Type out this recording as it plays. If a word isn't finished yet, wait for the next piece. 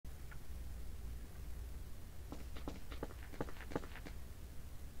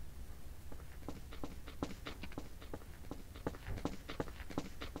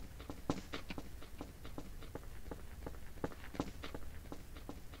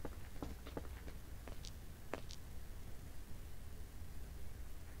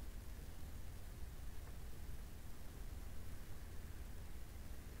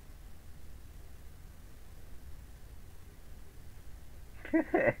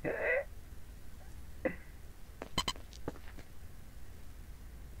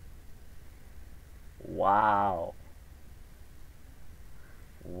Wow.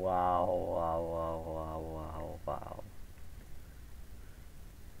 Wow, wow, wow, wow, wow, wow.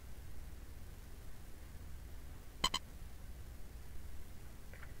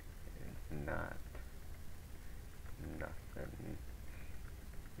 It's not nothing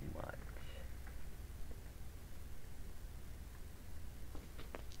much.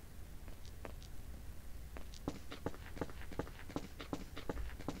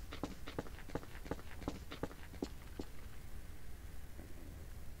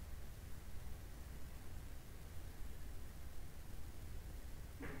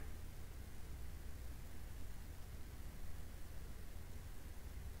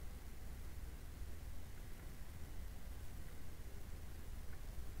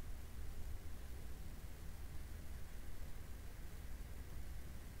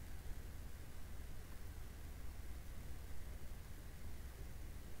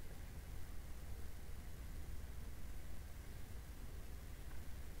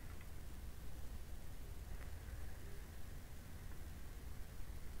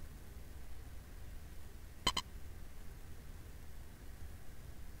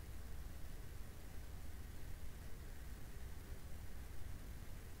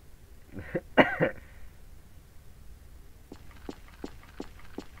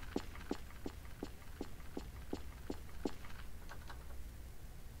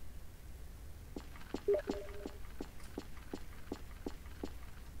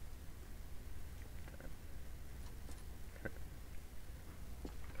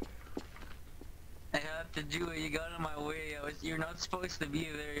 I have to do it. You got in my way. You're not supposed to be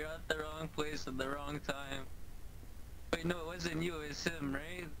there. You're at the wrong place at the wrong time. Wait, no, it wasn't you. It was him,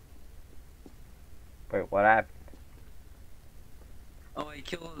 right? Wait, what happened? Oh, I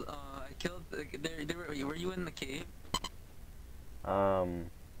killed. Were you in the cave?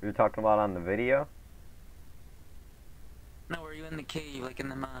 You're talking about on the video? No, were you in the cave, like in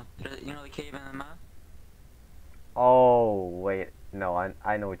the map? You know the cave in the map? Oh, wait. No,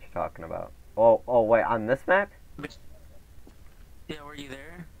 I know what you're talking about. Oh, wait, on this map? But, yeah, were you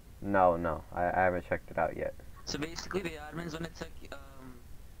there? No, I haven't checked it out yet. So basically, the admins when it took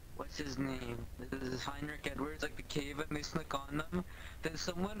what's his name? This is Heinrich Edwards, like the cave, and they snuck on them. Then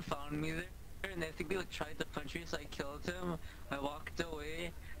someone found me there, and I think they like tried to punch me, so I killed him. I walked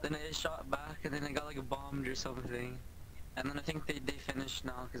away, then I just shot back, and then I got like bombed or something. And then I think they finished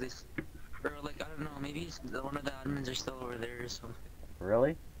now, cause or like I don't know, maybe one of the admins are still over there or something.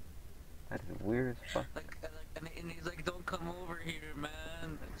 Really? That is weird as fuck. And he's like, don't come over here,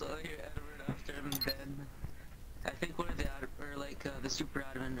 man. So I hear Edward after him dead. I think one of the the super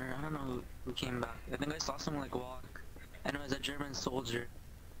admin, or I don't know who came back. I think I saw someone like walk, and it was a German soldier.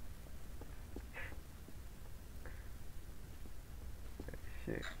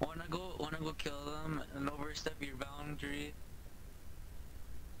 Shit. Wanna go kill them and overstep your boundary?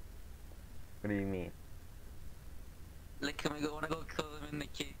 What do you mean? Like, wanna go kill them in the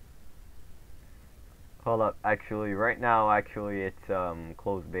cave? Hold up. Actually, right now, it's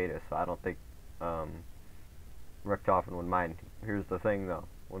closed beta, so I don't think Richtofen would mind. Here's the thing, though.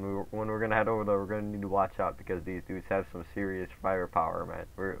 When we're gonna head over there, we're gonna need to watch out because these dudes have some serious firepower, man.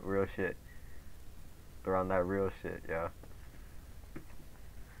 Real shit. They're on that real shit, yeah.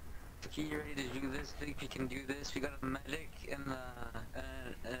 Okay, you ready to do this? Think we can do this? We got a medic and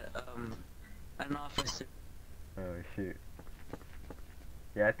an officer. Oh shoot.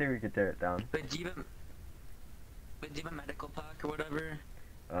 Yeah, I think we could tear it down. But do you have a medical pack or whatever?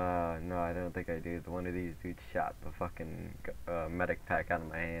 No, I don't think I do. One of these dudes shot the fucking medic pack out of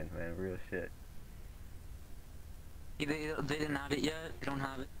my hand, man. Real shit. They didn't have it yet? They don't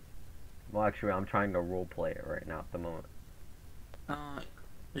have it? Well, actually, I'm trying to roleplay it right now at the moment.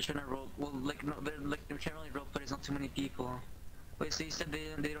 They're trying to roll. Well, like no, they can't really roleplay. There's not too many people. Wait, so you said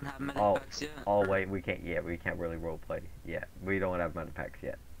they don't have medic packs yet? Oh wait, we can't. Yeah, we can't really roleplay yet. We don't have medic packs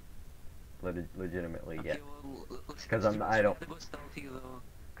yet. Legitimately okay, yet. Well, Because I don't. Go stealthy though.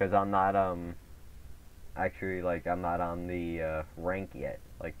 Because I'm not actually like I'm not on the rank yet.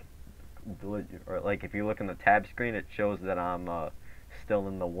 Like or like if you look in the tab screen, it shows that I'm still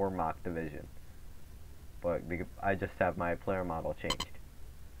in the Warmock division. But because I just have my player model changed.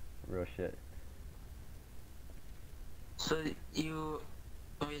 Real shit. So you,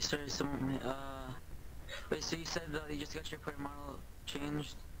 wait, sorry, wait, so you said that you just got your player model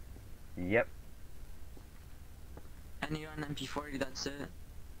changed? Yep. And you're on MP40, that's it?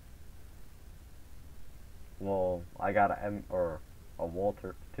 Well, I got a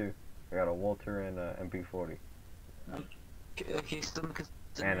Walter too. I got a Walter and a MP40. Okay, still because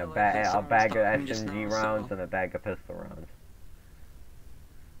And a bag of SMG rounds and a bag of pistol rounds.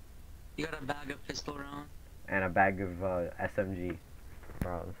 You got a bag of pistol rounds? And a bag of SMG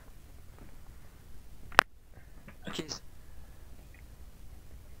rounds. Okay,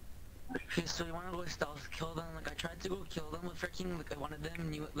 so you wanna go stealth kill them? Like I tried to go kill them with freaking like one of them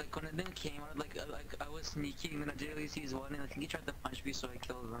knew like one of them came out like I was sneaking and I didn't really see his one and I think he tried to punch me so I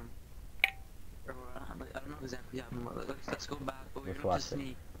killed him. Or like, I don't know exactly what happened, but let's go back. But we're gonna just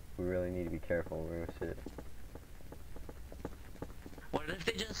sneak. We really need to be careful when we're shit. What if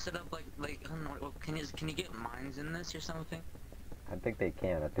they just set up like I don't know? Well, can you get mines in this or something? I think they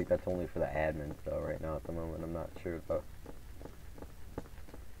can. I think that's only for the admins though. Right now at the moment, I'm not sure though.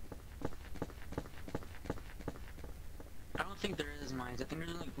 I don't think there is mines. I think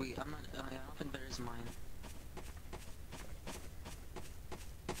there's like I don't think there is mines.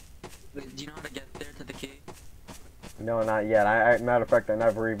 Wait, do you know how to get there to the cave? No, not yet. Matter of fact, I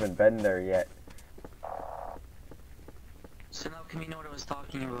never even been there yet. So now can we know what I was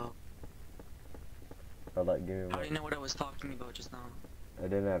talking about? I'll let you. How do you know what I was talking about just now? I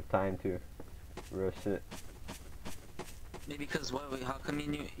didn't have time to. Real shit. Maybe because what? Wait, how come you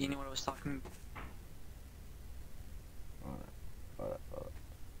knew what I was talking? Hold up.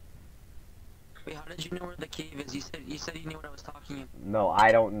 Wait, how did you know where the cave is? You said you knew what I was talking about. No,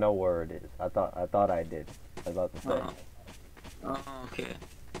 I don't know where it is. I thought I did. I was about to say. Oh, okay.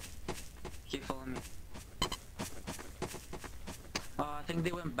 Okay, follow me. I think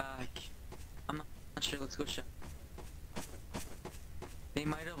they went back. I'm not sure. Let's go check. They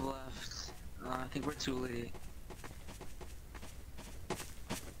might have left. I think we're too late.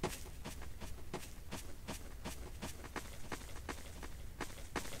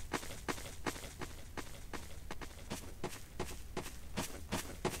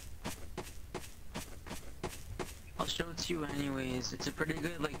 I'll show it to you anyways. It's a pretty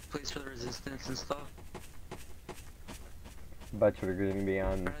good like place for the resistance and stuff. Bet you're gonna be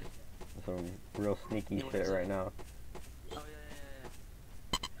on some real sneaky shit right now. Oh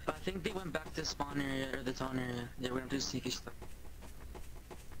yeah. I think they went back to spawn area or the town area. Yeah, we're gonna do sneaky stuff.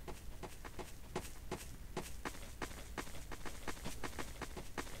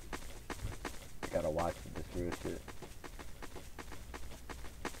 Gotta watch this real shit.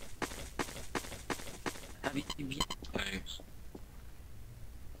 Have you been? Thanks.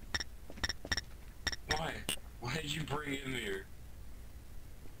 Why? Why did you bring him here?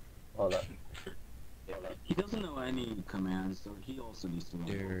 Hold up. He doesn't know any commands, so he also needs to learn.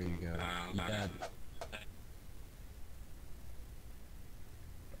 There you go. That,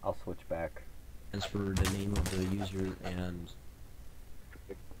 I'll switch back. as for the name of the user and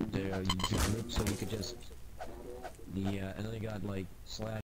the group, so you could just and then you got like /